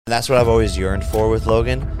That's what I've always yearned for with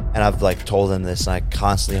Logan, and I've like told him this, and I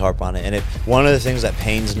constantly harp on it. And one of the things that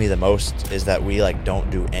pains me the most is that we like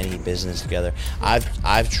don't do any business together.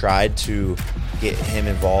 I've tried to get him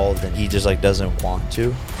involved, and he just like doesn't want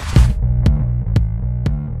to.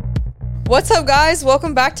 What's up, guys?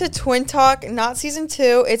 Welcome back to Twin Talk, not season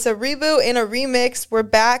 2. It's a reboot and a remix. We're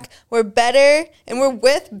back, we're better, and we're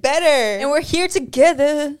with better. And we're here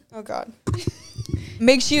together. Oh, God.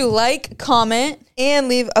 Make sure you like, comment, and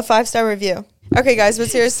leave a 5-star review. Okay, guys, but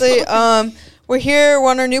seriously, we're here. We're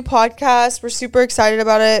on our new podcast. We're super excited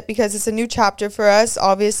about it because it's a new chapter for us.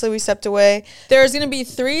 Obviously, we stepped away. There's going to be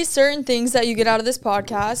 3 certain things that you get out of this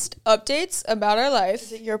podcast. Updates about our life.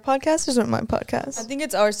 Is it your podcast or is it my podcast? I think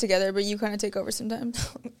it's ours together, but you kind of take over sometimes.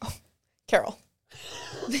 Carol.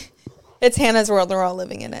 It's Hannah's world and we're all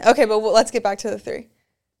living in it. Okay, but let's get back to the 3.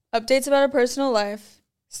 Updates about our personal life.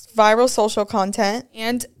 Viral social content.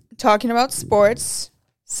 And talking about sports.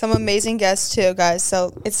 Some amazing guests too, guys.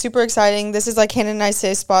 So it's super exciting. This is like Hannah and I's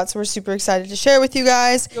safe spot, so we're super excited to share with you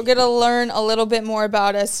guys. You'll get to learn a little bit more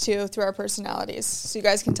about us too through our personalities, so you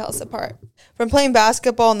guys can tell us apart. From playing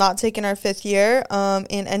basketball, not taking our 5th year, and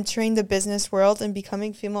entering the business world and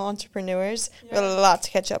becoming female entrepreneurs, we have a lot to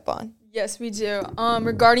catch up on. Yes, we do.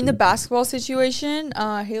 Regarding the basketball situation,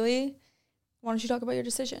 Haley, why don't you talk about your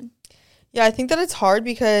decision? Yeah, I think that it's hard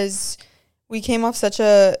because we came off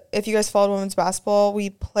if you guys followed women's basketball,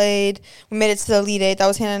 we made it to the Elite 8. That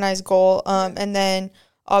was Hannah and I's goal. And then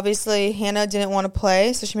obviously Hannah didn't want to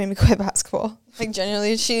play, so she made me quit basketball. Like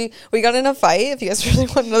genuinely, we got in a fight. If you guys really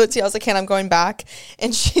want to know the tea, I was like, Hannah, I'm going back.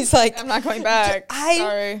 And she's like, I'm not going back.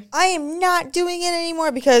 Sorry. I am not doing it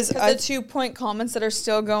anymore because the 2-point comments that are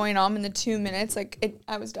still going on in the 2 minutes,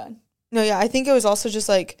 I was done. No, yeah, I think it was also just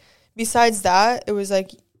like, besides that, it was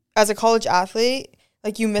like, as a college athlete,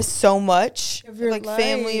 like, you miss so much of your like life.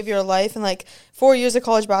 Family of your life. And, like, 4 years of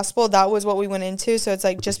college basketball, that was what we went into. So it's,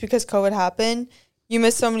 like, just because COVID happened, you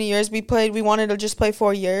missed so many years. We wanted to just play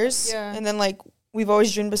 4 years. Yeah. And then, like, we've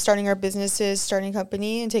always dreamed of starting our businesses, starting a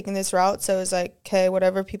company, and taking this route. So it's, like, okay,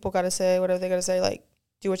 whatever people got to say, whatever they got to say, like,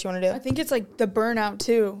 do what you want to do. I think it's, like, the burnout,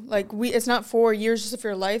 too. Like, it's not 4 years just of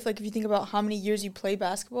your life. Like, if you think about how many years you play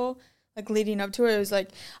basketball, like, leading up to it, it was, like,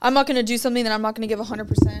 I'm not going to do something that I'm not going to give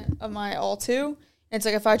 100% of my all to. It's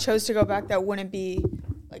like if I chose to go back, that wouldn't be,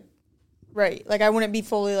 like, right. Like, I wouldn't be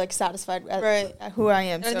fully, like, satisfied at who I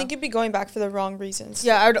am. And I think you'd be going back for the wrong reasons.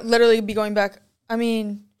 Yeah, I would literally be going back. I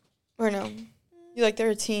mean. Or no. You like the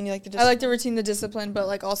routine. You like the discipline. I like the routine, the discipline, but,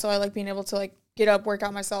 like, also I like being able to, like, get up, work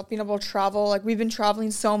out myself, being able to travel. Like, we've been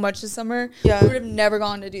traveling so much this summer. Yeah. We would have never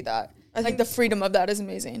gone to do that. I think the freedom of that is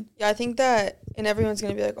amazing. Yeah, I think that, and everyone's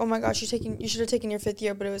going to be like, oh, my gosh, you should have taken your 5th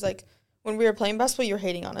year. But it was like, when we were playing basketball, you were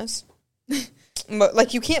hating on us. But,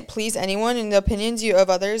 like, you can't please anyone, and the opinions of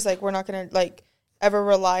others, like, we're not going to, like, ever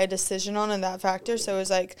rely a decision on that factor. So it was,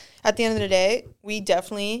 like, at the end of the day,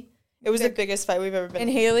 it was the biggest fight we've ever been in.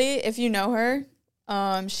 And Haley, if you know her,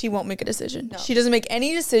 she won't make a decision. No. She doesn't make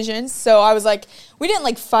any decisions. So I was, like, we didn't,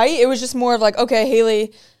 like, fight. It was just more of, like, okay,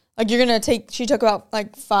 Haley, like, she took about,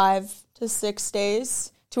 like, 5 to 6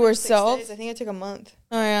 days to herself. 6 days. I think it took a month.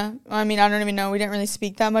 Oh, yeah. I mean, I don't even know. We didn't really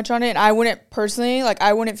speak that much on it. I wouldn't personally, like,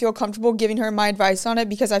 I wouldn't feel comfortable giving her my advice on it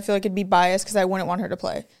because I feel like it'd be biased because I wouldn't want her to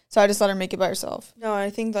play. So I just let her make it by herself. No, I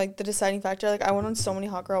think, like, the deciding factor, like, I went on so many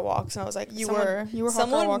hot girl walks, and I was like, you were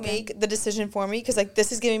someone make the decision for me because, like,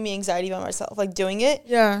 this is giving me anxiety by myself, like, doing it.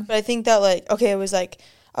 Yeah. But I think that, like, okay, it was, like,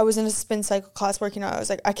 I was in a spin cycle class working out. I was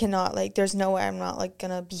like, I cannot, like, there's no way I'm not, like,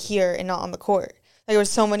 gonna be here and not on the court. Like, there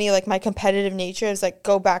was so many, like, my competitive nature was, like,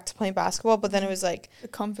 go back to playing basketball. But then it was, like, the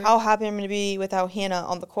comfort. How happy I'm going to be without Hannah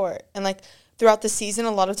on the court. And, like, throughout the season,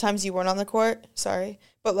 a lot of times you weren't on the court. Sorry.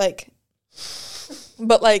 But, like,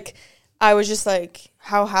 I was just, like,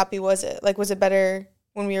 how happy was it? Like, was it better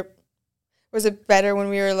when we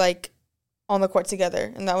were, like, on the court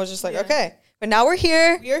together? And that was just, like, okay. But now we're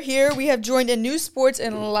here. We are here. We have joined a new sports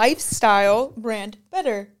and lifestyle brand,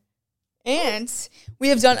 Better. And we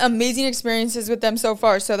have done amazing experiences with them so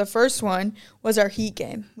far. So the first one was our Heat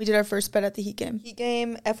game. We did our first bet at the Heat game. Heat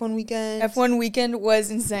game, F1 weekend. F1 weekend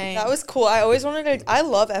was insane. That was cool. I always wanted to. I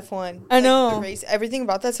love F1. I know. The race, everything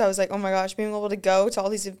about that. So I was like, oh my gosh, being able to go to all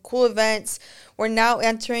these cool events. We're now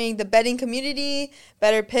entering the betting community.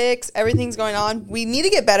 Better picks. Everything's going on. We need to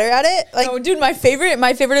get better at it. Like, no, dude, my favorite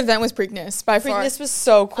event was Preakness by far. Preakness was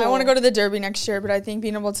so cool. I want to go to the Derby next year, but I think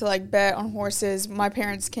being able to, like, bet on horses. My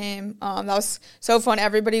parents came. That was so fun.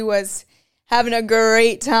 Everybody was having a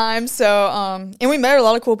great time. So, and we met a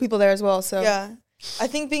lot of cool people there as well. So yeah, I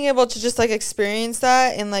think being able to just, like, experience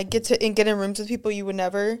that and, like, get in rooms with people you would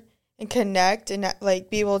never and connect and like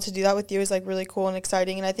be able to do that with you is like really cool and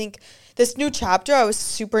exciting. And I think this new chapter I was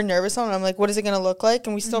super nervous on. I'm like, what is it going to look like?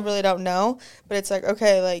 And we still really don't know, but it's like,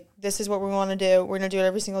 okay, like this is what we want to do. We're going to do it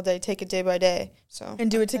every single day, take it day by day. So and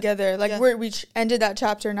do it together. Like we ended that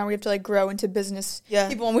chapter. Now we have to like grow into business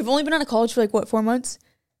people. And we've only been out of college for like what, 4 months?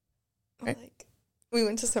 Right. Like we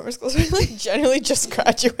went to summer school, so we like generally just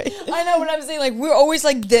graduated. I know what I'm saying. Like we're always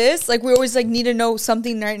like this. Like we always like need to know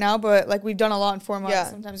something right now, but like we've done a lot in 4 months. Yeah.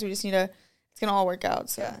 Sometimes we just need to. It's gonna all work out.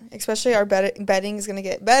 So especially our betting is gonna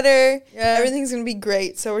get better. Yeah, everything's gonna be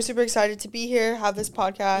great. So we're super excited to be here, have this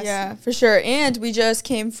podcast. Yeah, for sure. And we just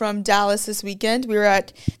came from Dallas this weekend. We were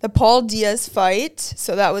at the Paul Diaz fight,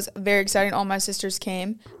 so that was very exciting. All my sisters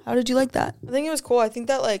came. How did you like that? I think it was cool. I think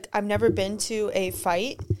that like I've never been to a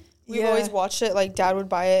fight. We've always watched it. Like Dad would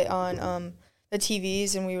buy it on the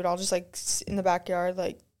TVs, and we would all just like in the backyard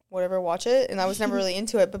like whatever watch it. And I was never really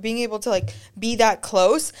into it. But being able to like be that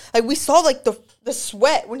close, like we saw like the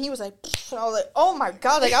sweat when he was like, and I was like, oh my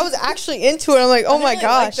god, like I was actually into it. I'm like, oh my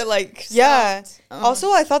gosh,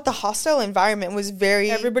 Also, I thought the hostile environment was very.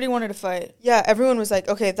 Everybody wanted to fight. Yeah, everyone was like,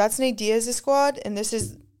 okay, if that's Nate Diaz's squad, and this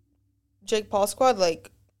is Jake Paul's squad,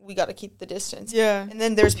 like. We got to keep the distance. Yeah. And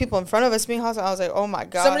then there's people in front of us being hostile. I was like, oh my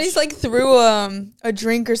god. Somebody's like threw a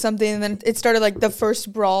drink or something, and then it started like the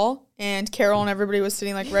first brawl, and Carol and everybody was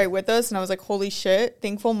sitting like right with us, and I was like, holy shit.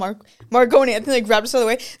 Thankful Marco and Anthony like grabbed us out of the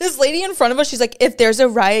way. This lady in front of us, she's like, if there's a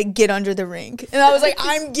riot, get under the ring. And I was like,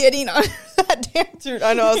 I'm getting under that damn dude.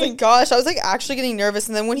 I know. I was like, gosh. I was like actually getting nervous,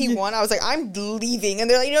 and then when he won, I was like, I'm leaving. And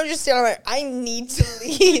they're like, just stand. I'm like, I need to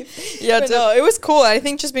leave. No, it was cool. I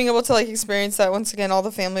think just being able to like experience that once again, all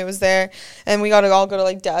the family was there, and we got to all go to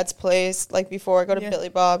like Dad's place like before I go to Billy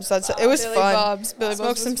Bob's. It was fun. Billy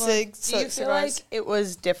Smoke some cigs. Do you feel like it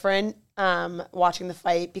was different watching the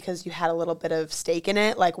fight because you had a little bit of stake in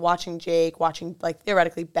it, like watching Jake, watching like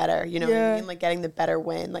theoretically better, you know what I mean, like getting the better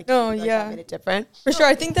win, like that made it different for sure.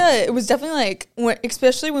 I think that it was definitely like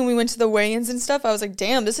especially when we went to the weigh-ins and stuff, I was like,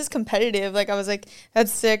 damn, this is competitive. Like I was like,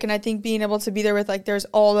 that's sick. And I think being able to be there with like there's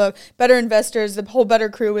all the better investors, the whole better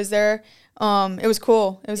crew was there. It was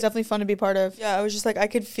cool. It was definitely fun to be part of. Yeah, I was just like, I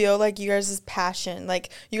could feel like you guys' passion. Like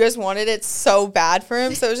you guys wanted it so bad for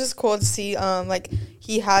him. So it was just cool to see like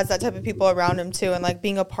he has that type of people around him too, and like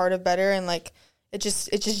being a part of better, and like it's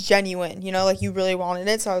just genuine, you know, like you really wanted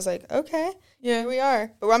it. So I was like, okay, here we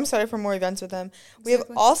are. But I'm excited for more events with him. We have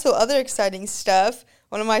also other exciting stuff.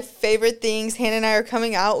 One of my favorite things, Hannah and I are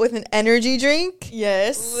coming out with an energy drink.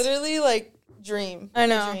 Yes. Literally like dream. I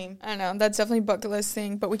know. That's definitely a bucket list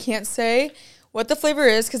thing, but we can't say what the flavor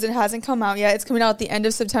is because it hasn't come out yet. It's coming out at the end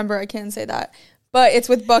of September. I can't say that, but it's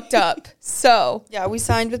with Bucked Up. So yeah, we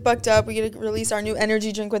signed with Bucked Up. We get to release our new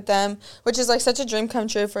energy drink with them, which is like such a dream come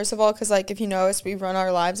true. First of all, because like if you know us, we run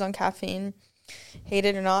our lives on caffeine, hate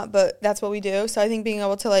it or not, but that's what we do. So I think being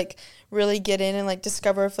able to like really get in and like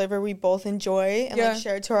discover a flavor we both enjoy and like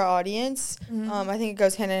share it to our audience. I think it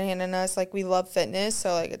goes hand in hand in us. Like we love fitness,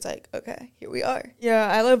 so like it's like, okay, here we are. Yeah,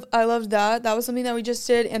 I love that. That was something that we just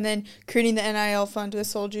did, and then creating the NIL fund with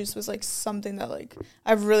Soul Juice was like something that like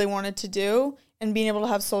I've really wanted to do, and being able to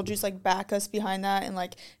have Soul Juice like back us behind that and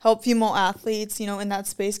like help female athletes, you know, in that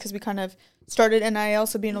space, because we kind of started NIL,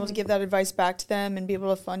 so being able to give that advice back to them and be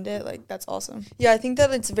able to fund it, like that's awesome. Yeah, I think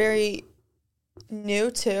that it's very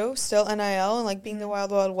new too, still NIL, and like being the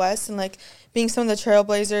Wild Wild West, and like being some of the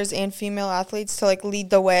trailblazers and female athletes to like lead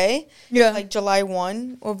the way. Yeah, like July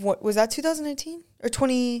 1 of what was that, 2019 or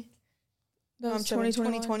 20? That was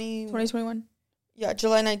 2021. Yeah,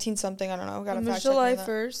 July 19 something. I don't know. It was July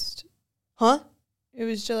 1st. Huh? It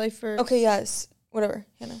was July 1st. Okay, yes, whatever.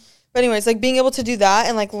 But anyways, like being able to do that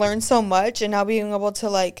and like learn so much, and now being able to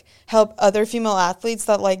like help other female athletes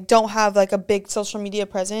that like don't have like a big social media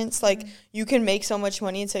presence, like you can make so much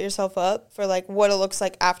money and set yourself up for like what it looks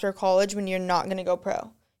like after college when you're not going to go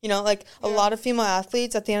pro. You know, like a lot of female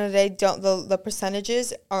athletes at the end of the day the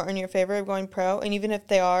percentages aren't in your favor of going pro, and even if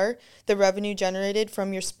they are, the revenue generated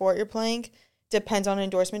from your sport you're playing depends on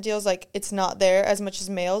endorsement deals. Like it's not there as much as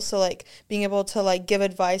males, so like being able to like give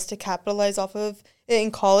advice to capitalize off of it in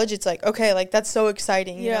college, it's like, okay, like that's so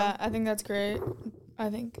exciting. You know? I think that's great. I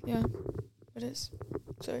think it is.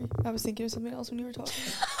 Sorry, I was thinking of something else when you were talking.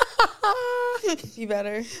 Be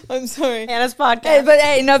better. I'm sorry. Hannah's podcast.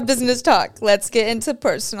 Hey, enough business talk. Let's get into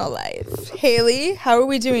personal life. Haley, how are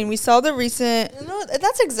we doing? We saw the recent. No,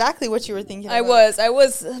 that's exactly what you were thinking about. I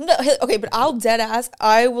was. No, okay, but I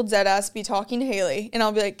will dead ass be talking to Haley, and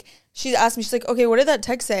I'll be like, she asked me, she's like, okay, what did that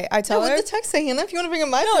text say? I tell her. What did the text say, Hannah? If you want to bring up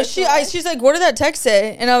my she's like, what did that text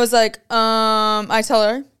say? And I was like, I tell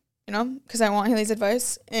her, you know, because I want Haley's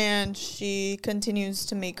advice, and she continues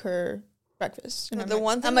to make her breakfast. The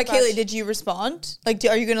one thing I'm like, Haley, did you respond? Like,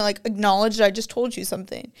 are you gonna like acknowledge that I just told you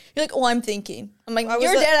something? You're like, oh, I'm thinking. I'm like,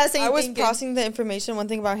 your dad saying. I was processing the information. One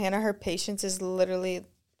thing about Hannah, her patience is literally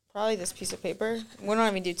probably this piece of paper. We don't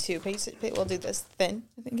even do two pieces. We'll do this thin.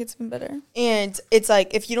 I think it's been better. And it's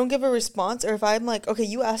like, if you don't give a response, or if I'm like, okay,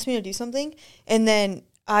 you asked me to do something, and then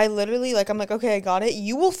I literally, like, I'm like, okay, I got it.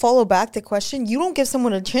 You will follow back the question. You don't give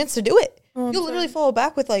someone a chance to do it. You'll literally follow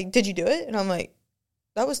back with, like, did you do it? And I'm like,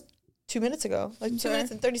 that was 2 minutes ago. Like, 2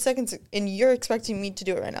 minutes and 30 seconds, and you're expecting me to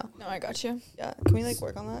do it right now. No, I got you. Yeah. Can we, like,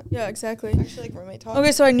 work on that? Yeah, exactly. Actually, like, roommate talk.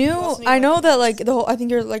 Okay, so I know that, like, the whole, I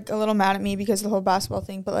think you're, like, a little mad at me because of the whole basketball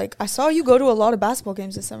thing, but, like, I saw you go to a lot of basketball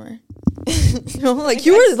games this summer. You know, like,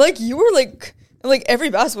 you were every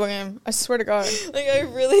basketball game. I swear to God. Like,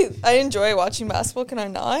 I enjoy watching basketball. Can I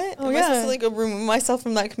not? Am I supposed to, like, remove myself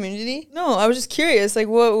from that community? No, I was just curious. Like,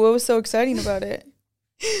 what was so exciting about it?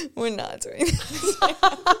 We're not doing this.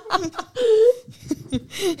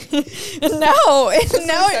 and now,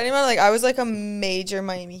 like, I was, like, a major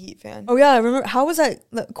Miami Heat fan. Oh, yeah, I remember. How was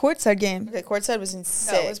that courtside game? Okay, courtside was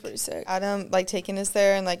insane. That was pretty sick. Adam, like, taking us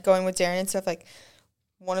there and, like, going with Darren and stuff, like,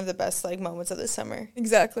 one of the best, like, moments of the summer.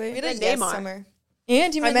 Exactly. We had Neymar. Summer.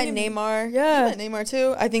 And I met Neymar. Yeah. I met Neymar,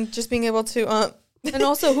 too. I think just being able to, and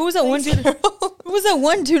also, who was that one dude? Who was that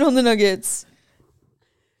one dude on the Nuggets?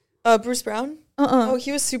 Bruce Brown? Oh,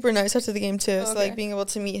 he was super nice after the game, too. Okay. So, like, being able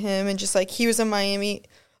to meet him and just, like, he was a Miami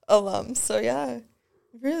alum. So, yeah.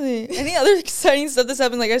 Really? Any other exciting stuff that's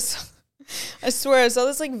happened? Like, I swear, I saw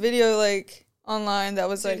this, like, video, like, online that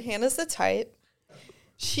was, like, Hannah's the type.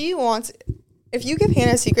 She wants, if you give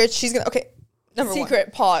Hannah a secret, she's going to, okay, number one.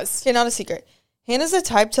 Secret, pause. Okay, not a secret. Hannah's the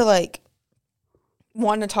type to, like,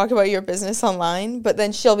 want to talk about your business online, but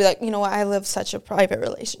then she'll be like, you know what, I live such a private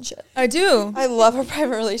relationship. I do. I love a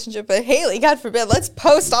private relationship, but Haley, God forbid, let's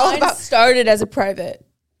post all about. Mine started as a private,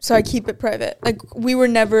 so I keep it private. Like, we were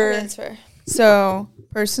never. That's fair. So,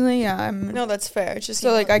 personally, yeah, No, that's fair. It's just,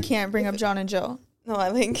 so, like, I can't bring up John and Jill. No,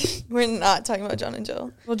 I think we're not talking about John and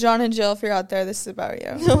Jill. Well, John and Jill, if you're out there, this is about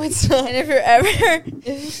you. No, it's not. And if you're ever...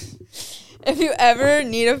 If you ever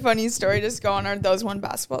need a funny story, just go on our Those One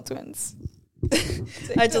Basketball Twins.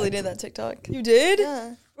 I deleted that TikTok. You did?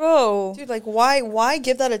 Yeah. Bro. Dude, like, why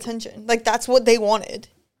give that attention? Like, that's what they wanted.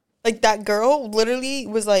 Like, that girl literally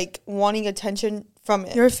was, like, wanting attention from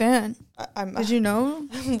it. You're a fan. Did you know?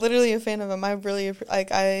 I'm literally a fan of him. I really,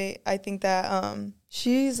 like, I think that,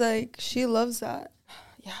 she's, like, she loves that.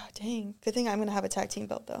 Yeah, dang. Good thing I'm going to have a tag team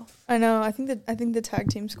belt, though. I know. I think the tag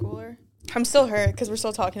team's cooler. I'm still hurt because we're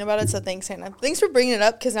still talking about it, so thanks, Hannah. Thanks for bringing it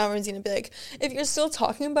up, because now everyone's going to be like, if you're still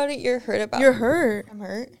talking about it, you're hurt about it. You're hurt. I'm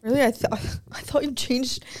hurt. Really? I thought you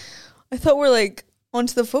changed. I thought we're, like,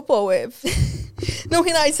 onto the football wave. No,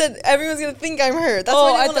 Hannah, I said everyone's going to think I'm hurt. That's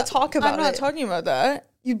why I didn't want to talk about it. I'm not talking about that.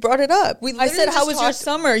 You brought it up. I said, how was your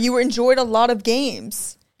summer? You enjoyed a lot of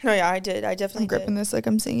games. No, yeah, I did. I definitely did. I'm gripping this like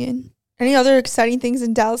I'm singing. Any other exciting things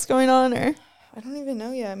in Dallas going on, or? I don't even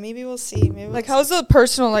know yet. Maybe we'll see. Maybe how's the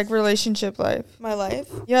personal, like, relationship life? My life?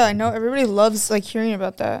 Yeah, I know everybody loves, like, hearing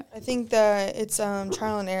about that. I think that it's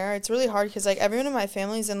trial and error. It's really hard because, like, everyone in my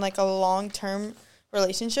family is in, like, a long-term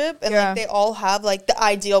relationship, and like they all have, like, the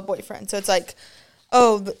ideal boyfriend. So it's like,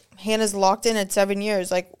 oh, Hannah's locked in at 7 years.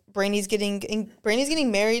 Like, Brandy's getting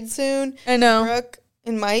married soon. I know. Brooke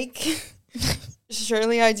and Mike.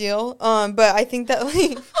 Surely ideal. But I think that,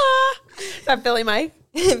 like, is that Philly Mike?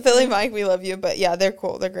 Philly Mike, we love you. But yeah, they're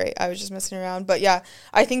cool. They're great. I was just messing around. But yeah,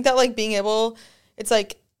 I think that, like, being able, it's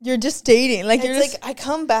like, you're just dating. Like, you're just, like, I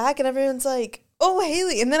come back and everyone's like, oh,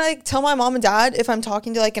 Haley. And then I tell my mom and dad if I'm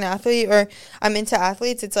talking to, like, an athlete or I'm into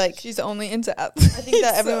athletes, it's like, she's only into athletes. I think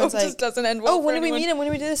that everyone's like, just doesn't end well. Oh, when do we meet him? When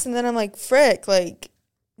do we do this? And then I'm like, frick, like,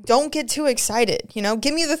 don't get too excited, you know?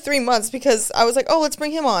 Give me the 3 months, because I was like, oh, let's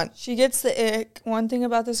bring him on. She gets the ick. One thing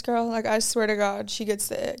about this girl, like, I swear to God, she gets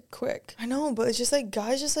the ick quick. I know, but it's just like,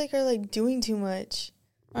 guys just, like, are, like, doing too much.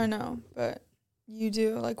 I know, but you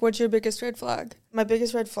do. Like, what's your biggest red flag? My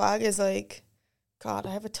biggest red flag is, like, God,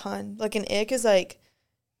 I have a ton. Like, an ick is, like,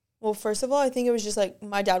 well, first of all, I think it was just, like,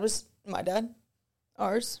 my dad.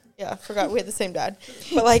 Ours? Yeah, I forgot we had the same dad.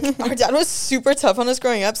 But, like, our dad was super tough on us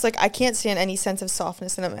growing up. So, like, I can't stand any sense of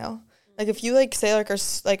softness in a male. Like, if you, like, say, like, are,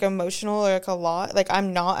 like, emotional or, like, a lot, like,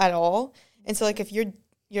 I'm not at all. And so, like, if you're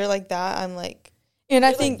like that, I'm like, and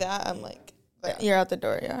I think like that, I'm like, yeah. You're out the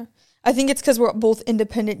door, yeah. I think it's because we're both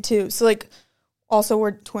independent, too. So, like, also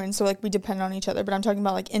we're twins, so, like, we depend on each other. But I'm talking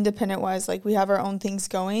about, like, independent-wise, like, we have our own things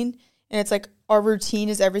going. And it's, like, our routine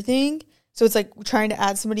is everything. So it's, like, trying to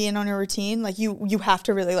add somebody in on your routine. Like, you have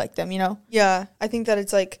to really like them, you know? Yeah. I think that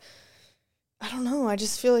it's, like, I don't know. I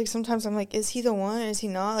just feel like sometimes I'm like, is he the one? Is he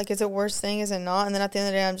not? Like, is it worst thing? Is it not? And then at the end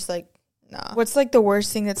of the day, I'm just like, Nah. What's like the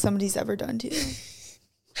worst thing that somebody's ever done to you?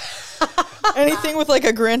 Anything with like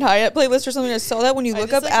a Grand Hyatt playlist or something. I saw that when you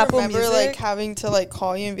look up Apple Music. Like having to like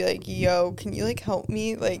call you and be like, yo, can you like help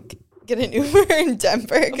me like get an Uber in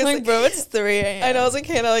Denver? Because like, bro, it's 3 a.m. I know. I was like,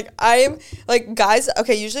 Hannah, like I'm like guys.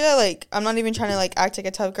 Okay, usually I'm not even trying to like act like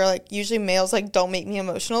a tough girl. Like usually males like don't make me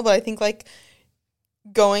emotional, but I think like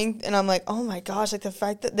going and I'm like, oh my gosh, like the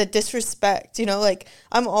fact that the disrespect, you know, like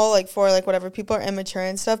I'm all like for like whatever, people are immature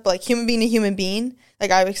and stuff, but like human being to human being, like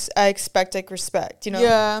I expect like respect, you know,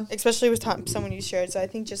 yeah, especially with someone you shared. So I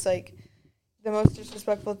think just like the most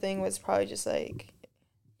disrespectful thing was probably just like,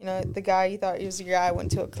 you know, the guy you thought he was your guy went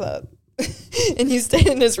to a club and you stayed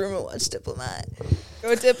in his room and watched Diplomat.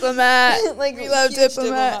 Go Diplomat. Like we love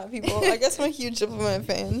Diplomat people. I guess I'm a huge Diplomat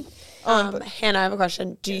fan. Hannah, I have a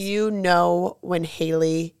question. Do you know when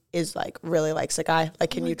Haley is like really likes a guy? Like,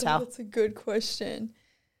 can you tell? That's a good question.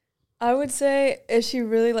 I would say, is she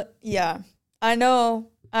really like? Yeah, I know.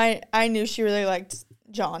 I knew she really liked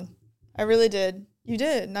John. I really did. You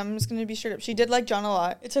did. And I'm just gonna be straight up. She did like John a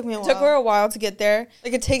lot. It took me. It took her a while to get there.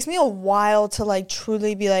 Like it takes me a while to like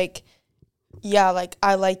truly be like, yeah, like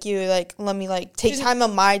I like you, like let me like take time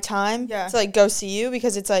of my time to like go see you,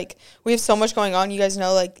 because it's like we have so much going on, you guys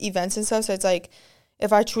know, like events and stuff, so it's like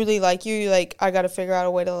if I truly like you, like I gotta figure out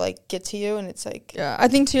a way to like get to you, and it's like, yeah, I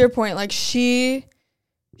think to your point, like she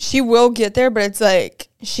will get there, but it's like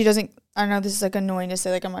she doesn't, I don't know, this is like annoying to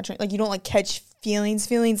say, like I'm not trying, like you don't like catch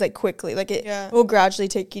feelings like quickly, like it will gradually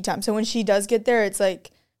take you time, so when she does get there, it's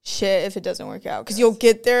like shit if it doesn't work out, because you'll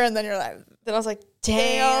get there and then you're like, then I was like,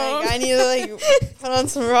 damn, like, I need to like put on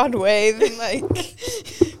some Rod Wave and like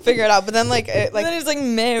figure it out. But then like and then it's like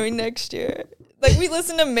Married Next Year. Like we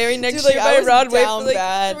listened to Married Next Dude, Year like, by Rod Wave for like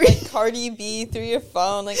bad. Like Cardi B through your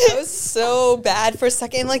phone. Like I was so bad for a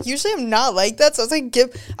second. Like usually I'm not like that. So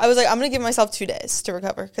I was like I'm gonna give myself 2 days to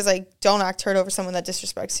recover, because I don't act hurt over someone that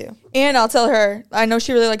disrespects you. And I'll tell her, I know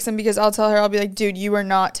she really likes him, because I'll tell her, I'll be like, dude, you are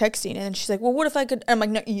not texting. And then she's like, well, what if I could? And I'm like,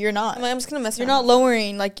 no, you're not. I'm just gonna mess. You're not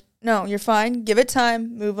lowering. Like, no, you're fine. Give it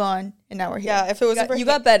time. Move on. And now we're here. Yeah, if it was you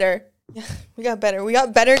got better. Yeah, we got better. We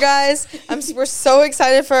got better, guys. We're so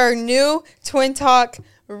excited for our new Twin Talk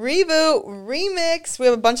reboot remix. We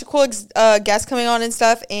have a bunch of cool guests coming on and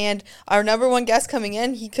stuff, and our number one guest coming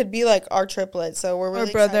in, he could be like our triplet. So we're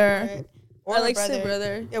really brother. excited for it. Or I like to say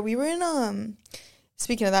brother. Yeah, we were in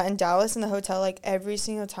speaking of that, in Dallas in the hotel, like every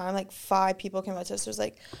single time, like 5 people came up to us. Was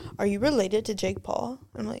like, "Are you related to Jake Paul?"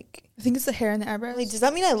 I'm like, I think it's the hair and the eyebrows. Like, does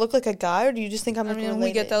that mean I look like a guy, or do you just think I'm like related?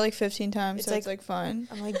 We get that like 15 times, it's so like, it's like fine.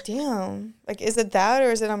 I'm like, damn. Like, is it that, or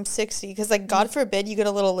is it I'm 60? Because like, God forbid you get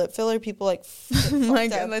a little lip filler, people like. Oh my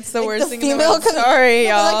God, that's the like, worst the thing in the world. Sorry,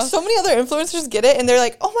 y'all. Like so many other influencers get it, and they're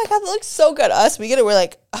like, "Oh my God, that looks so good." Us, we get it, we're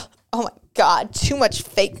like, "Oh my God, too much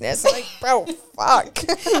fakeness." I'm like, bro, fuck.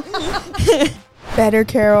 Better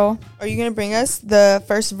Carol. Are you gonna bring us the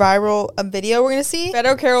first viral video we're gonna see?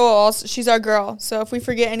 Better Carol also, she's our girl. So if we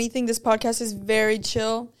forget anything, this podcast is very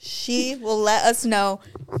chill. She will let us know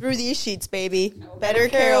through these sheets, baby. Better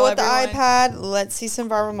Carol with everyone. The iPad. Let's see some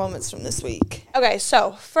viral moments from this week. Okay,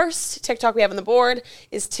 so first TikTok we have on the board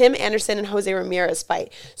is Tim Anderson and Jose Ramirez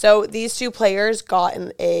fight. So these two players got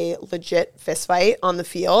in a legit fist fight on the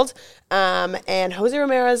field. And Jose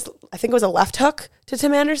Ramirez, I think it was a left hook to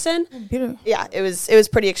Tim Anderson. Beautiful. Yeah, it was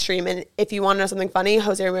pretty extreme. And if you want to know something funny,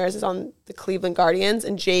 Jose Ramirez is on the Cleveland Guardians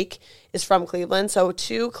and Jake is from Cleveland. So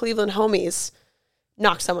 2 Cleveland homies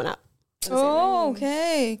knocked someone up. Oh,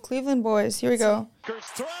 okay. Cleveland boys. Here we go.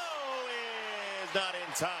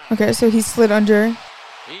 Okay, so he slid under.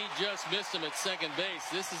 He just missed him at second base.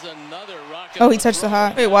 This is another rocket. Oh, he touched the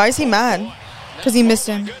hat. Wait, why is he mad? Because he missed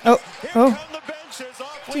him. Oh.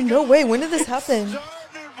 Dude, no way. When did this happen?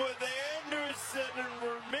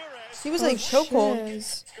 He was like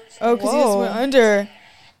chokehold. Oh, because he just went under.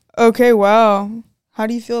 Okay, wow. How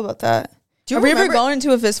do you feel about that? Have we ever gone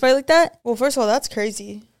into a fist fight like that? Well, first of all, that's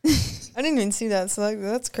crazy. I didn't even see that, so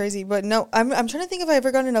that's crazy. But no, I'm trying to think if I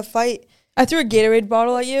ever got in a fight. I threw a Gatorade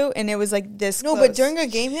bottle at you, and it was like this close. No, but during a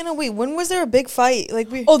game, Hannah, wait, when was there a big fight? Like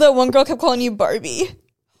that one girl kept calling you Barbie.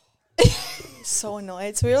 So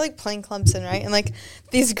annoyed. So we were like playing Clemson, right? And like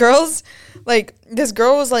these girls, like this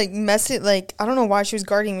girl was like messing, like I don't know why she was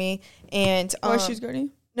guarding me. And why she was guarding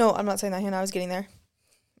you? No, I'm not saying that, Hannah. I was getting there.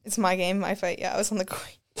 It's my game, my fight. Yeah, I was on the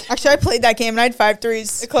court. Actually, I played that game and I had 5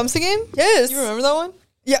 threes. The Clemson game? Yes. You remember that one?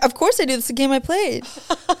 Yeah, of course I do. It's the game I played.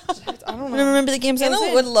 I don't know. I remember the games Hannah I was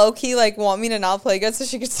in. would low key like want me to not play good so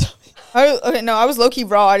she could stop me. I was low key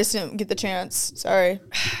raw. I just didn't get the chance. Sorry.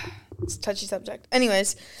 It's a touchy subject.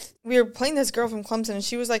 Anyways, we were playing this girl from Clemson, and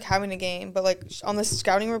she was like having a game, but like on the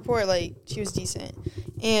scouting report, like she was decent,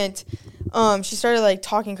 and she started like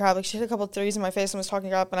talking crap, like she hit a couple threes in my face and was talking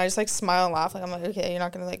crap, and I just like smile and laugh, like I'm like, okay, you're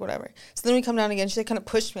not gonna like whatever. So then we come down again. She like kind of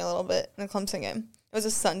pushed me a little bit in the Clemson game. It was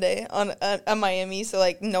a Sunday on at Miami, so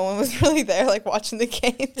like no one was really there like watching the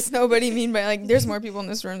games. Nobody mean by like there's more people in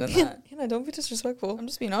this room than that. Hannah, don't be disrespectful. I'm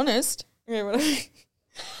just being honest. Okay, whatever.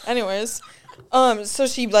 Anyways, so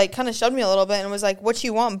she like kind of shoved me a little bit and was like, "What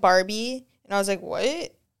you want, Barbie?" And I was like, "What?"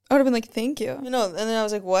 I would have been like, thank you. You know, and then I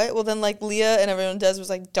was like, "What?" Well, then like Leah and everyone was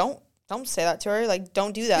like, "Don't say that to her. Like,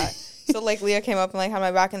 don't do that." So like Leah came up and like had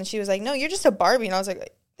my back, and she was like, "No, you're just a Barbie." And I was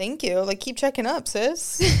like, "Thank you. Like, keep checking up,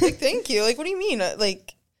 sis. Like, thank you. Like, what do you mean?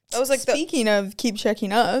 Like." I was like, speaking of keep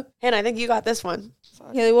checking up. Hannah, I think you got this one.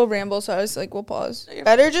 Yeah, they will ramble, so I was like, we'll pause.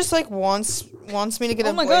 Better just like wants me to get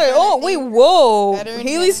a boyfriend. God. Oh, wait, whoa. Better and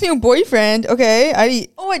Haley's new boyfriend. Okay. I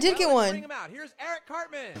did get one. Bring him out. Here's Eric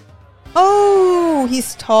Cartman. Oh,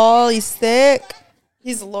 he's tall. He's thick.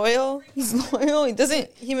 He's loyal. He's loyal.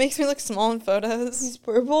 He makes me look small in photos. He's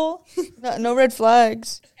purple. No red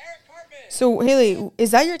flags. Eric Cartman. So, Haley,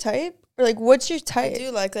 is that your type? Or, like, what's your I type?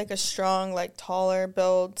 do like a strong, like taller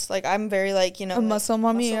build. Like I'm very like, you know, A muscle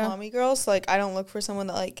mommy, yeah. mommy girl. So like I don't look for someone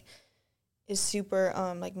that like is super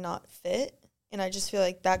like not fit. And I just feel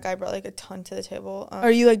like that guy brought like a ton to the table.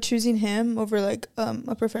 Are you like choosing him over like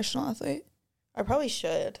a professional athlete? I probably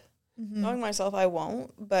should. Mm-hmm. Knowing myself, I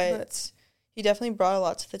won't. But he definitely brought a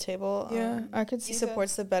lot to the table. Yeah, I could see he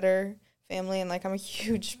supports the Better family, and like I'm a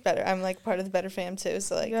huge Better. I'm like part of the Better fam too.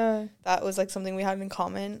 So like that was like something we had in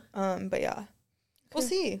common. But yeah, we'll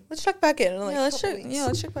see. Let's check back in. Like, let's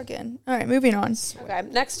check back in. All right, moving on. Okay,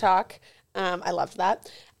 next talk. I loved that.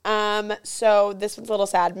 So this one's a little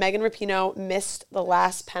sad. Megan Rapinoe missed the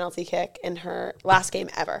last penalty kick in her last game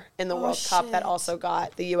ever in the World Cup that also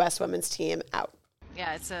got the U.S. women's team out.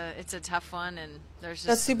 Yeah, it's a tough one, and there's just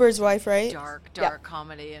that's Super's wife, right? Dark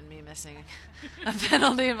comedy and me missing a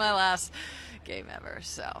penalty in my last game ever.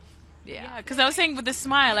 So, yeah. Because I was saying with the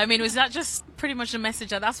smile, I mean, was that just pretty much a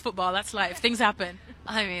message that that's football, that's life, things happen?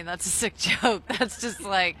 I mean, that's a sick joke. That's just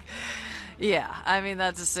like, yeah. I mean,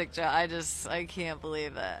 that's a sick joke. I can't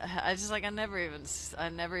believe that. I never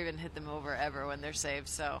even hit them over ever when they're saved.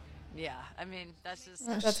 So, yeah. I mean, that's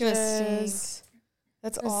gonna stink.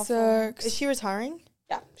 That's awful. Sucks. Is she retiring?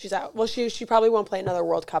 Yeah, she's out. Well, she probably won't play another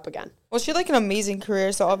World Cup again. Well, she had like an amazing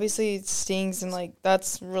career, so obviously it stings and like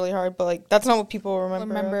that's really hard. But like that's not what people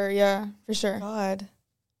remember. Yeah, for sure. God,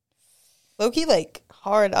 low-key like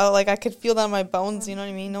hard. I could feel that in my bones. You know what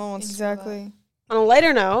I mean? No one wants exactly. to feel On a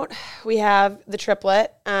lighter note, we have the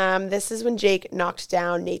triplet. This is when Jake knocked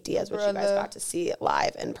down Nate Diaz, which you guys got to see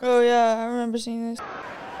live in person. Oh yeah, I remember seeing this.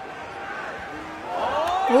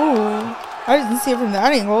 Oh. I didn't see it from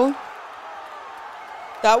that angle.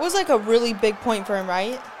 That was like a really big point for him,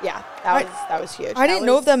 right? Yeah, that was huge. I didn't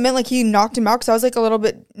know if that meant like he knocked him out because I was like a little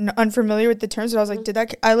bit unfamiliar with the terms. But I was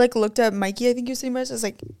like, I like looked at Mikey. I think you said, I was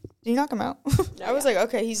like, did he knock him out? I was like,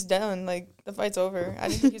 okay, he's done. Like the fight's over. I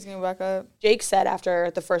didn't think he was gonna back up. Jake said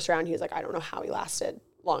after the first round, he was like, I don't know how he lasted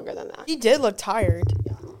longer than that. He did look tired.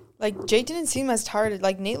 Yeah. Like, Jake didn't seem as tired.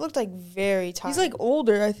 Like, Nate looked, like, very tired. He's, like,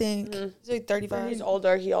 older, I think. Mm-hmm. He's, like, 35. He's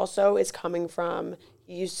older. He also is coming from,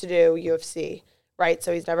 he used to do UFC, right?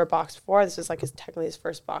 So he's never boxed before. This is, like, technically his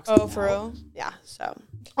first boxing. Oh, for real? Yeah, so.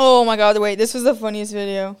 Oh, my God. Wait, this was the funniest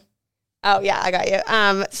video. Oh, yeah, I got you.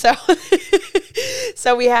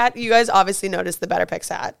 So we had, you guys obviously noticed the Better Picks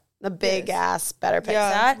hat. The big-ass Better Picks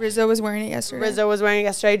hat. Rizzo was wearing it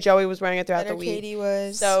yesterday. Joey was wearing it throughout the week. Katie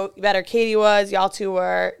was. So, Katie was. Y'all two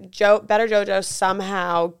were. Better JoJo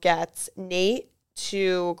somehow gets Nate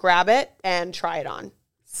to grab it and try it on.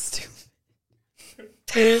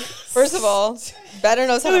 First of all, Better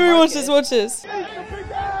knows how to market. Watch this.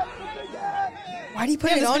 Why'd he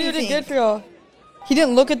put it on? He did good for y'all. He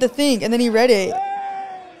didn't look at the thing, and then he read it.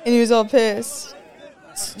 And he was all pissed.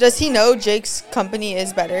 Does he know Jake's company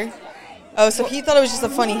is Better? Oh, so he thought it was just a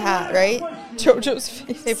funny hat, right? JoJo's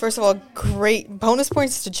face. Hey, first of all, great bonus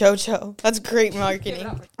points to JoJo. That's great marketing.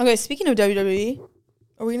 Okay, speaking of WWE,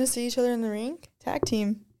 are we gonna see each other in the ring? Tag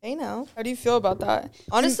team. Hey, now. How do you feel about that?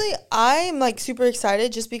 Honestly, I'm like super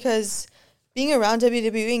excited just because being around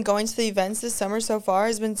WWE and going to the events this summer so far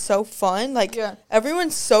has been so fun. Like,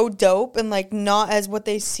 everyone's so dope and, like, not as what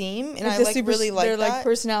they seem. And I, like, really like that. They're, like,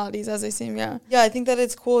 personalities as they seem, yeah. Yeah, I think that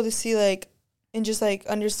it's cool to see, like, and just, like,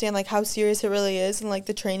 understand, like, how serious it really is and, like,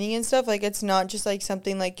 the training and stuff. Like, it's not just, like,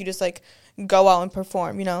 something, like, you just, like, go out and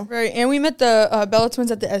perform, you know? Right, and we met the Bella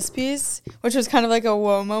Twins at the SPs, which was kind of like a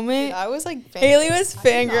whoa moment. Dude, I was, like, Haley was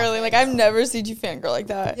fangirling. Like, I've never seen you fangirl like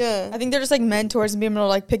that. Yeah. I think they're just, like, mentors and being able to,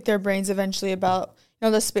 like, pick their brains eventually about,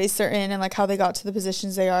 the space they're in and like how they got to the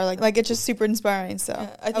positions they are. Like it's just super inspiring. So I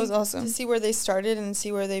think that was awesome. to see where they started and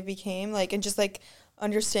see where they became, like, and just like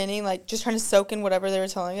understanding, like just trying to soak in whatever they were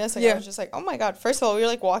telling us. Like I was just like, oh my god. First of all, we were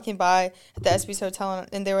like walking by at the SB's hotel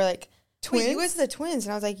and they were like, twins. Wait, you guys are the twins,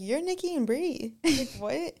 and I was like, you're Nikki and Brie. Like,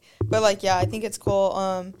 what? But like, yeah, I think it's cool.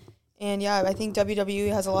 And yeah, I think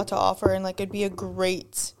WWE has a lot to offer, and like it'd be a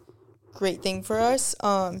great thing for us.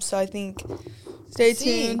 So I think stay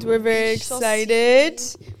tuned. We're very excited.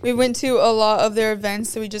 We went to a lot of their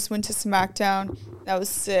events. So we just went to SmackDown. That was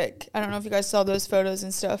sick. I don't know if you guys saw those photos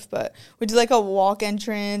and stuff, but we did like a walk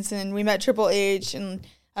entrance and we met Triple H and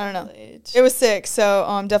I don't know. It was sick. So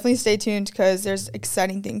definitely stay tuned because there's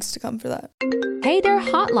exciting things to come for that. Hater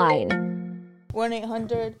Hotline.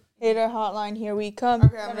 1-800-HATER Hotline. Here we come.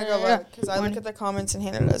 Okay, I'm gonna go look because I look at the comments and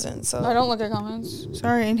Hannah doesn't. So I don't look at comments.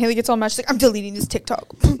 Sorry. And Haley gets all mad. She's like, I'm deleting this TikTok.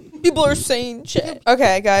 People are saying shit.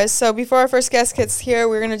 Okay, guys. So before our first guest gets here,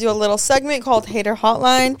 we're gonna do a little segment called Hater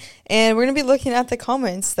Hotline, and we're gonna be looking at the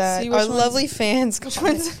comments that our lovely fans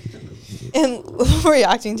comment and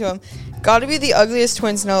reacting to them. Gotta be the ugliest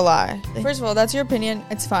twins, no lie. First of all, that's your opinion.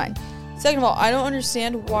 It's fine. Second of all, I don't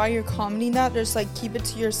understand why you're commenting that. Just like keep it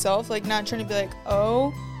to yourself. Like not trying to be like,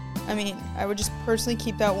 oh. I mean, I would just personally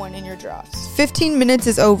keep that one in your drafts. 15 minutes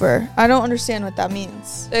is over. I don't understand what that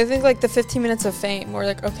means. I think like the 15 minutes of fame. We're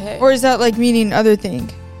like, okay. Or is that like meaning other thing?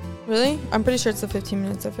 Really? I'm pretty sure it's the 15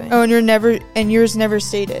 minutes of fame. Oh, and yours never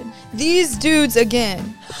stated. These dudes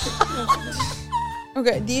again.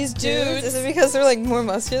 Okay, these dudes. Is it because they're like more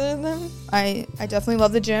muscular than them? I definitely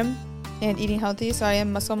love the gym and eating healthy, so I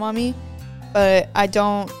am muscle mommy. But I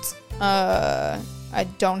don't have,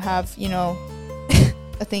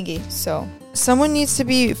 a thingy. So someone needs to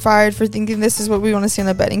be fired for thinking this is what we want to see on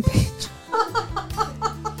the betting page.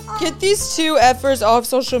 Get these two effers off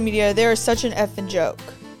social media. They are such an effing joke.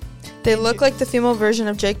 They look like the female version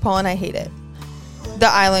of Jake Paul, and I hate it. The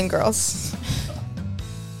Island Girls.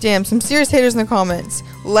 Damn, some serious haters in the comments.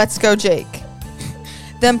 Let's go, Jake.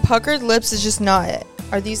 Them puckered lips is just not it.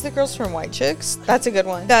 Are these the girls from White Chicks? That's a good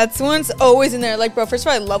one. That one's always in there. Like, bro, first of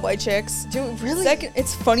all, I love White Chicks. Dude, really? Second,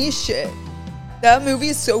 it's funny as shit. That movie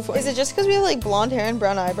is so funny. Is it just because we have, like, blonde hair and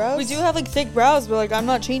brown eyebrows? We do have, like, thick brows, but, like, I'm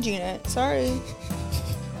not changing it. Sorry.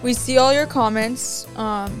 We see all your comments.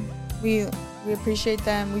 We appreciate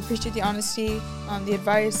them. We appreciate the honesty, the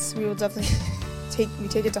advice. We will definitely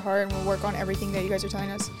take it to heart, and we'll work on everything that you guys are telling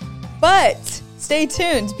us. But stay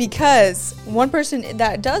tuned because one person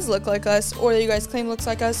that does look like us, or that you guys claim looks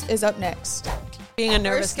like us, is up next. Being a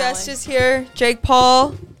nervous First guest is here, Jake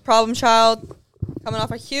Paul, problem child, coming off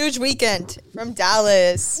a huge weekend from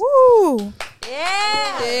Dallas. Woo!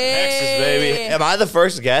 Yeah. Texas, baby. Am I the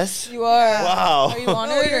first guest? You are. Wow. Are you No,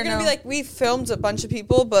 honored? you're gonna be like, we filmed a bunch of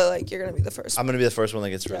people, but like you're gonna be the first. I'm gonna be the first one that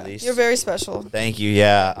gets released. You're very special. Thank you.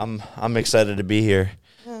 Yeah, I'm excited to be here.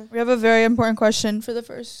 We have a very important question for the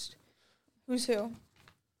first. Who's who?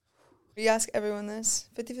 We ask everyone this.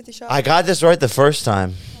 50-50 shot. I got this right the first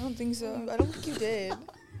time. I don't think so. I don't think you did.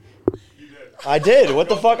 I did. What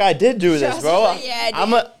the fuck? I did do this, bro. Yeah,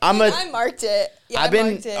 I marked it. Yeah, I've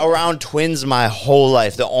been around twins my whole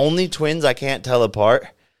life. The only twins I can't tell apart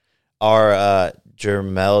are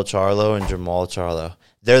Jermel Charlo and Jamal Charlo.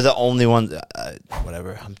 They're the only ones.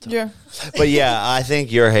 Whatever. Yeah. But yeah, I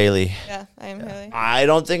think you're Haley. Yeah, I am Haley. I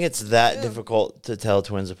don't think it's that difficult to tell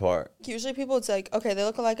twins apart. Usually people, it's like, okay, they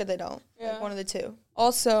look alike or they don't. Yeah. Like one of the two.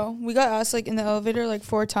 Also, we got asked like in the elevator like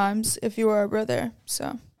 4 times if you were our brother.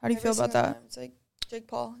 So how do you feel about that? It's like, Jake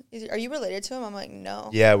Paul, are you related to him? I'm like,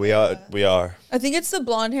 no. Yeah, we are. We are. I think it's the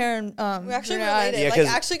blonde hair and We're actually brunette eyes. related. Yeah,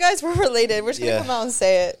 like, actually, guys, we're related. We're just going to come out and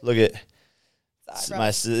say it. Look at Bro.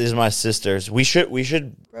 these are my sisters. We should Bro,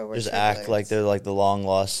 we're just triplets. act like they're like the long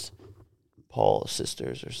lost Paul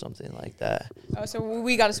sisters or something like that. Oh, so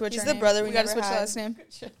we got to switch. He's our the name. brother we we got to never switch the had. last name.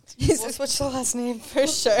 We'll switch the last name for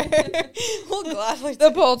sure. We'll gladly.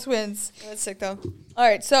 The Paul twins. That's sick though. All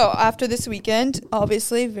right, so after this weekend,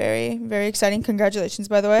 obviously very, very exciting. Congratulations,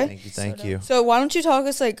 by the way. Thank you. So why don't you talk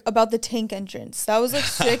us like about the tank entrance? That was like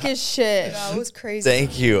sick as shit. That was crazy.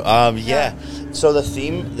 Thank you. Yeah. So the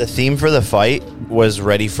theme for the fight was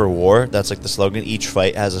 "Ready for War." That's like the slogan. Each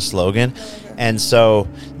fight has a slogan, and so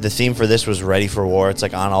the theme for this was "Ready for War." It's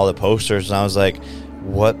like on all the posters, and I was like,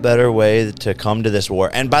 what better way to come to this war?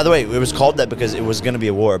 And by the way, it was called that because it was going to be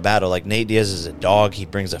a war, a battle. Like Nate Diaz is a dog. He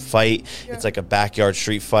brings a fight. Yeah. It's like a backyard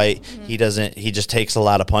street fight. Mm-hmm. He just takes a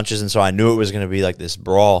lot of punches. And so I knew it was going to be like this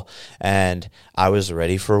brawl. And I was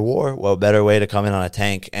ready for war. What better way to come in on a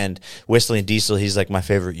tank? And Whistling Diesel, he's like my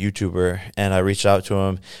favorite YouTuber. And I reached out to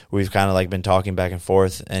him. We've kind of like been talking back and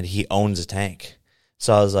forth. And he owns a tank.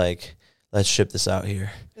 So I was like, let's ship this out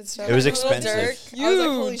here. Good stuff. It was Little expensive. Dirk, I was like,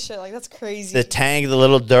 holy shit, like that's crazy. The tank, the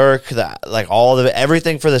little Dirk, like all of it,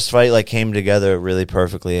 everything for this fight like came together really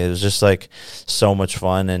perfectly. It was just like so much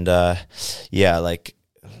fun, and yeah, like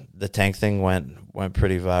the tank thing went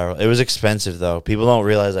pretty viral. It was expensive though. People don't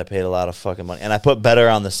realize I paid a lot of fucking money, and I put better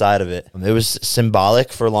on the side of it. It was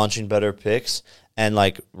symbolic for launching Better Picks and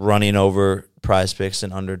like running over Prize Picks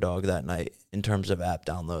and Underdog that night in terms of app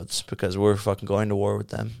downloads, because we're fucking going to war with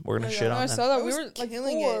them. We're gonna shit on I them. saw that. It We was were like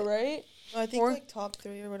killing 4, it. right? I think 4? like top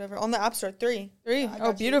 3 or whatever on the App Store. 3. 3. I Oh, got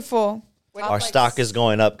you. beautiful. Our stock is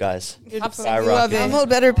going up, guys. Beautiful. Skyrocketing. We love it. Download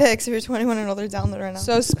Better Picks if you're 21 and older. Download right now.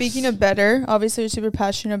 So speaking of better, obviously you're super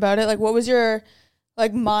passionate about it. Like, what was your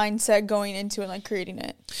like mindset going into it, like creating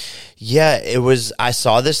it? Yeah, it was. I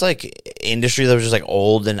saw this like industry that was just like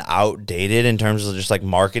old and outdated in terms of just like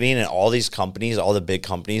marketing, and all these companies, all the big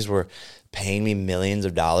companies were paying me millions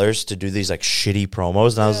of dollars to do these like shitty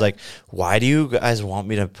promos, and I was like, why do you guys want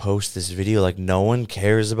me to post this video? Like, no one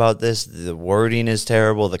cares about this. The wording is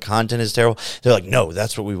terrible, the content is terrible. They're like, no,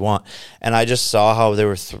 that's what we want. And I just saw how they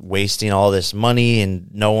were wasting all this money, and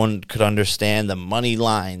no one could understand the money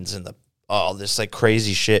lines and the all this like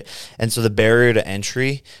crazy shit. And so the barrier to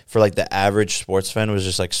entry for like the average sports fan was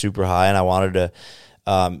just like super high, and I wanted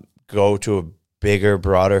to go to a bigger,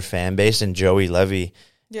 broader fan base. And Joey Levy,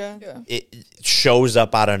 it shows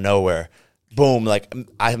up out of nowhere. Boom. Like,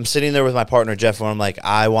 I'm sitting there with my partner, Jeff, and I'm like,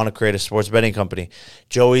 I want to create a sports betting company.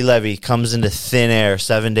 Joey Levy comes into thin air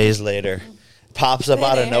 7 days later, pops up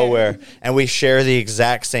out of nowhere, and we share the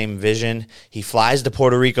exact same vision. He flies to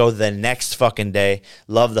Puerto Rico the next fucking day.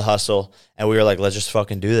 Love the hustle. And we were like, let's just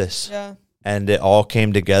fucking do this. Yeah. And it all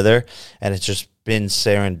came together, and it's just been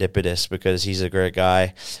serendipitous because he's a great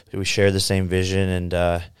guy. We share the same vision,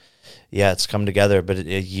 and yeah, it's come together. But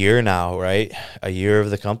a year now, right? A year of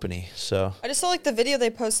the company. So I just saw like the video they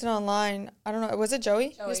posted online. I don't know. Was it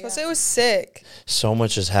Joey? It was sick. so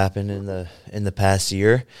much has happened in the past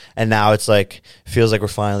year, and now it's like feels like we're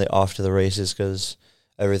finally off to the races because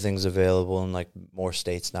everything's available in like more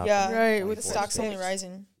states now. Yeah. Right, With with the more stock's only states.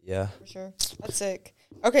 rising. Yeah. For sure. That's sick.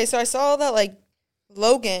 Okay, so I saw that like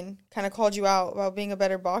Logan kind of called you out about being a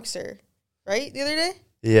better boxer, right? The other day?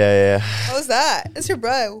 Yeah. How was that? It's your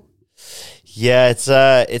bro. Yeah, it's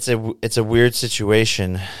a weird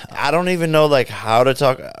situation. I don't even know like how to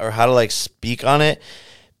talk or how to like speak on it,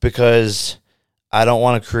 because I don't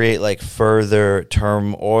want to create like further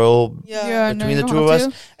turmoil Yeah. between the two of us,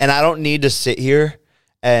 and I don't need to sit here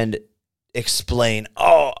and explain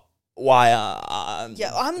why I'm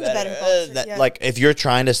I'm the better boxer. Yeah. Like, if you're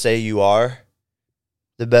trying to say you are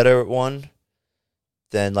the better one,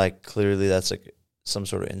 then like clearly that's like some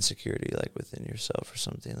sort of insecurity like within yourself or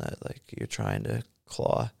something that like you're trying to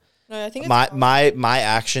claw. No, I think my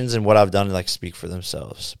actions and what I've done like speak for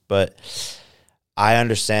themselves, but I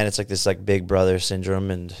understand it's like this like big brother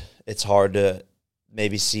syndrome, and it's hard to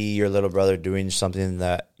maybe see your little brother doing something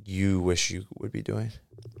that you wish you would be doing.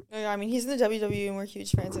 No, I mean, he's in the WWE and we're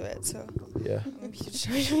huge fans of it, so. Yeah. I'm huge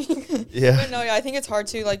WWE. Yeah. But no, I think it's hard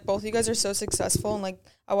to, like, both of you guys are so successful, and, like,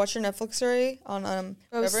 I watched your Netflix story on,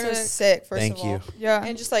 whatever, and it was sick, first Thank of you. all. Yeah.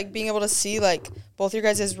 And just, like, being able to see, like, both your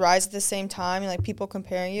guys' rise at the same time, and, like, people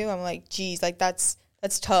comparing you, I'm like, geez, like, that's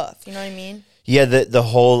tough, you know what I mean? Yeah, the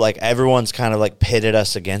whole, like, everyone's kind of, like, pitted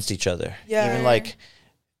us against each other. Yeah. Even, like,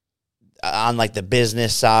 on, like, the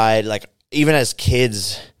business side, like, even as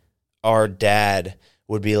kids, our dad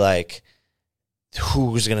would be like,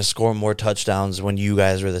 who's going to score more touchdowns when you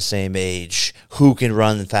guys are the same age? Who can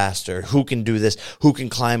run faster? Who can do this? Who can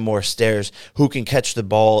climb more stairs? Who can catch the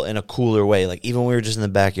ball in a cooler way? Like, even when we were just in the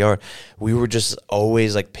backyard, we were just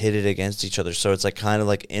always, like, pitted against each other. So it's, like, kind of,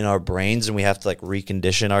 like, in our brains, and we have to, like,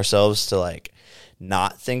 recondition ourselves to, like,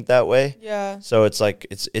 not think that way. Yeah. So it's, like,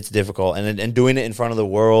 it's difficult. And doing it in front of the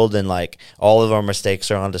world, and, like, all of our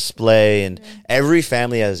mistakes are on display, and every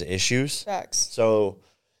family has issues. Facts. So,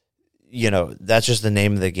 you know, that's just the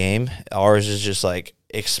name of the game. Ours is just like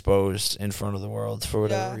exposed in front of the world for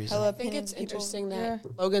whatever reason. I think it's interesting that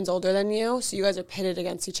Logan's older than you, so you guys are pitted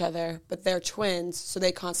against each other, but they're twins, so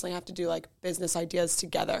they constantly have to do like business ideas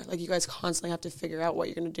together. Like, you guys constantly have to figure out what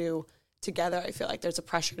you're going to do together. I feel like there's a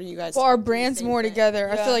pressure to you guys. Well, our brand's more together.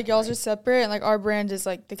 Yeah. I feel like y'all's are separate, and like our brand is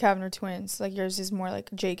like the Cavinder twins. Like, yours is more like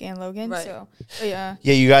Jake and Logan. Right. So, but yeah.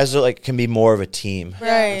 Yeah, you guys are like can be more of a team,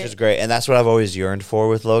 Right. which is great, and that's what I've always yearned for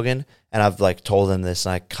with Logan. And I've like told him this,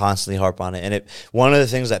 and I constantly harp on it. And one of the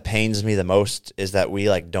things that pains me the most is that we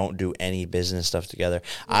like don't do any business stuff together.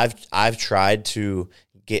 I've tried to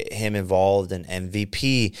get him involved in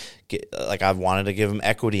MVP. Like, I've wanted to give him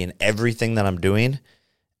equity in everything that I'm doing,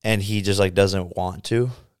 and he just like doesn't want to.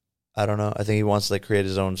 I don't know. I think he wants to like create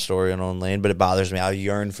his own story and own lane, but it bothers me. I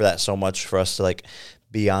yearn for that so much for us to like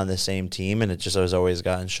be on the same team, and it just has always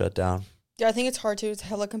gotten shut down. Yeah, I think it's hard too. It's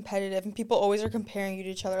hella competitive, and people always are comparing you to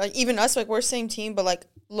each other. Like even us, like we're same team, but like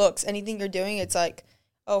looks, anything you're doing, it's like,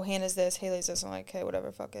 oh, Hannah's this, Haley's this. I'm like, okay,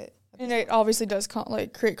 whatever, fuck it. And it obviously does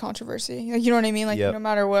create controversy. Like, you know what I mean? Like, no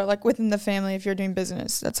matter what, like within the family, if you're doing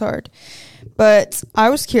business, that's hard. But I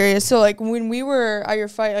was curious. So, like, when we were at your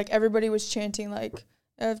fight, like, everybody was chanting, like,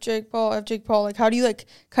 F Jake Paul, F Jake Paul. Like, how do you, like,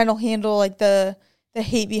 kind of handle, like, the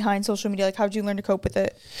hate behind social media? Like, how did you learn to cope with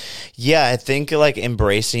it? Yeah, I think like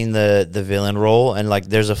embracing the villain role, and like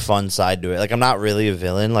there's a fun side to it. Like I'm not really a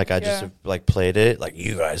villain. Like I just like played it. Like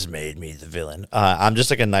you guys made me the villain. I'm just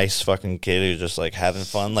like a nice fucking kid who's just like having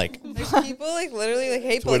fun. Like people like literally like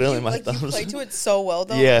hate, but like, you play to it so well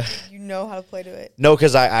though. Yeah, like, you know how to play to it. No,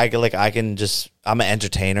 because I can just. I'm an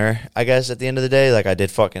entertainer, I guess, at the end of the day. Like, I did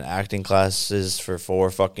fucking acting classes for 4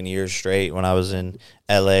 fucking years straight when I was in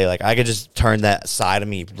LA. Like, I could just turn that side of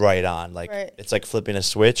me right on. Like, It's like flipping a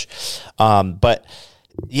switch. But,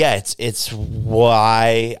 yeah, it's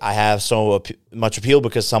why I have so much appeal,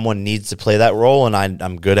 because someone needs to play that role, and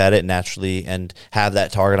I'm good at it naturally and have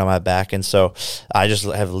that target on my back. And so I just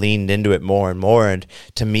have leaned into it more and more. And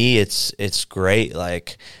to me, it's great.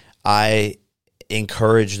 Like, I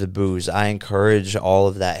encourage the booze. I encourage all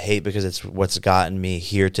of that hate because it's what's gotten me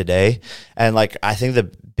here today. And like I think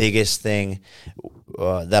the biggest thing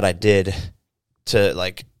that I did to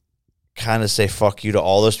like kind of say fuck you to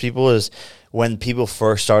all those people is when people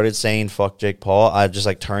first started saying fuck Jake Paul, I just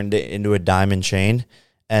like turned it into a diamond chain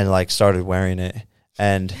and like started wearing it.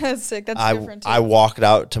 And that's sick. That's different too. I walked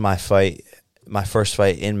out to my first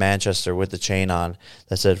fight in Manchester with the chain on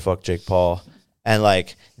that said fuck Jake Paul. And,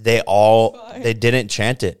 like, they didn't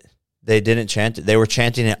chant it. They were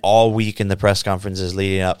chanting it all week in the press conferences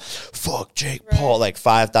leading up. Fuck Jake Paul. Like,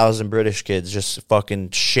 5,000 British kids just fucking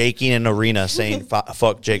shaking an arena saying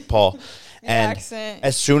fuck Jake Paul. And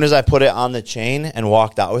as soon as I put it on the chain and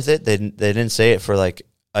walked out with it, they didn't say it for, like,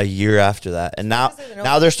 a year after that. And now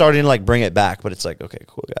they're starting to, like, bring it back. But it's like, okay,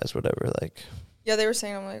 cool, guys, whatever. Like, yeah, they were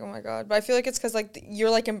saying, I'm like, oh, my God. But I feel like it's because, like, you're,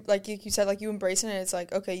 like you said, like, you embracing it. It's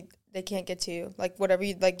like, okay, they can't get to you. Like, whatever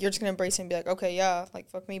you, like, you're just going to embrace it and be like, okay, yeah, like,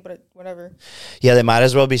 fuck me, but whatever. Yeah, they might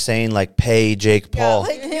as well be saying, like, pay Jake Paul.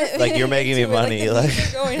 Yeah, like you're making me money. Like,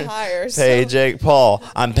 you're going higher. Pay Jake Paul.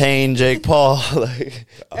 I'm paying Jake Paul. Like,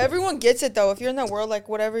 everyone gets it, though. If you're in that world, like,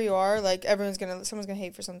 whatever you are, like, someone's going to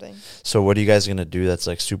hate for something. So what are you guys going to do that's,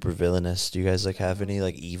 like, super villainous? Do you guys, like, have any,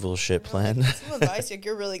 like, evil shit planned? Some advice, like,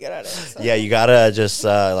 you're really good at it. So. Yeah, you got to just,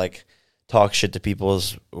 like, talk shit to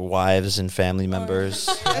people's wives and family members.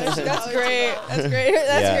 That's great. That's great.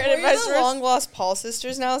 That's great advice. We're the long lost Paul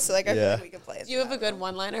sisters now, so like I feel like we can play. Do you have a good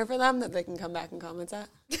one-liner for them that they can come back and comment at?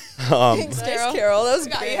 Thanks, Carol. That was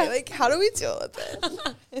great. Like, how do we deal with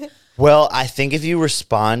it? Well, I think if you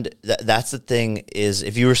respond, that's the thing is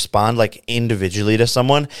if you respond like individually to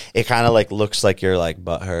someone, it kind of like looks like you're like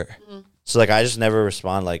butthurt. Mm-hmm. So like I just never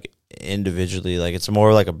respond like individually. Like it's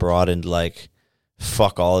more like a broadened like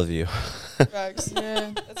fuck all of you. Yeah,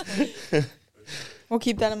 that's great. We'll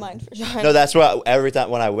keep that in mind for sure. No, that's what every time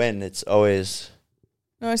when I win, it's always.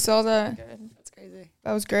 No, I saw that. That's crazy.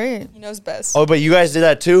 That was great. He knows best. Oh, but you guys did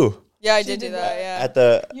that too. Yeah, I did do that. Yeah. At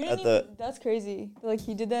the. That's crazy. Like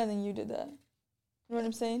he did that and then you did that. You know what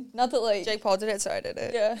I'm saying? Not that like Jake Paul did it, so I did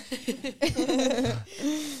it. Yeah.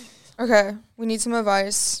 Okay, we need some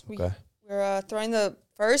advice. We're throwing the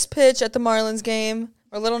first pitch at the Marlins game.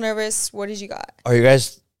 We're a little nervous. What did you got? Are you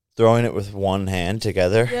guys throwing it with one hand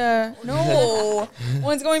together? Yeah. No.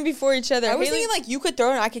 One's going before each other. I was thinking like you could throw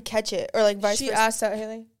it and I could catch it, or like vice versa. She asked that,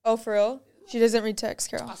 Haley. Oh, for real? She doesn't read text,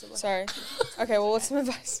 Carol. Possibly. Sorry. Okay, well, what's some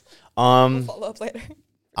advice? We'll follow up later.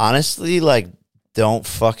 Honestly, like, don't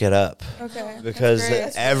fuck it up. Okay. Because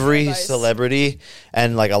every celebrity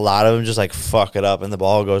and like a lot of them just like fuck it up and the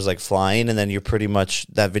ball goes like flying and then you're pretty much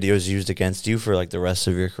that video is used against you for like the rest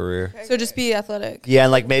of your career. So just be athletic. Yeah,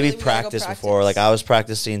 and like maybe practice before. Like I was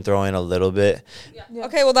practicing throwing a little bit. Yeah.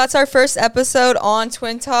 Okay, well that's our first episode on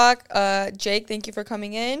Twin Talk. Jake, thank you for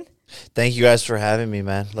coming in. Thank you guys for having me,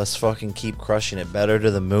 man. Let's fucking keep crushing it. Better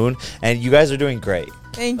to the moon. And you guys are doing great.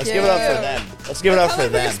 Thank you. Let's give it up for them. Let's give it up for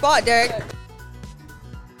them. Spot, Derek.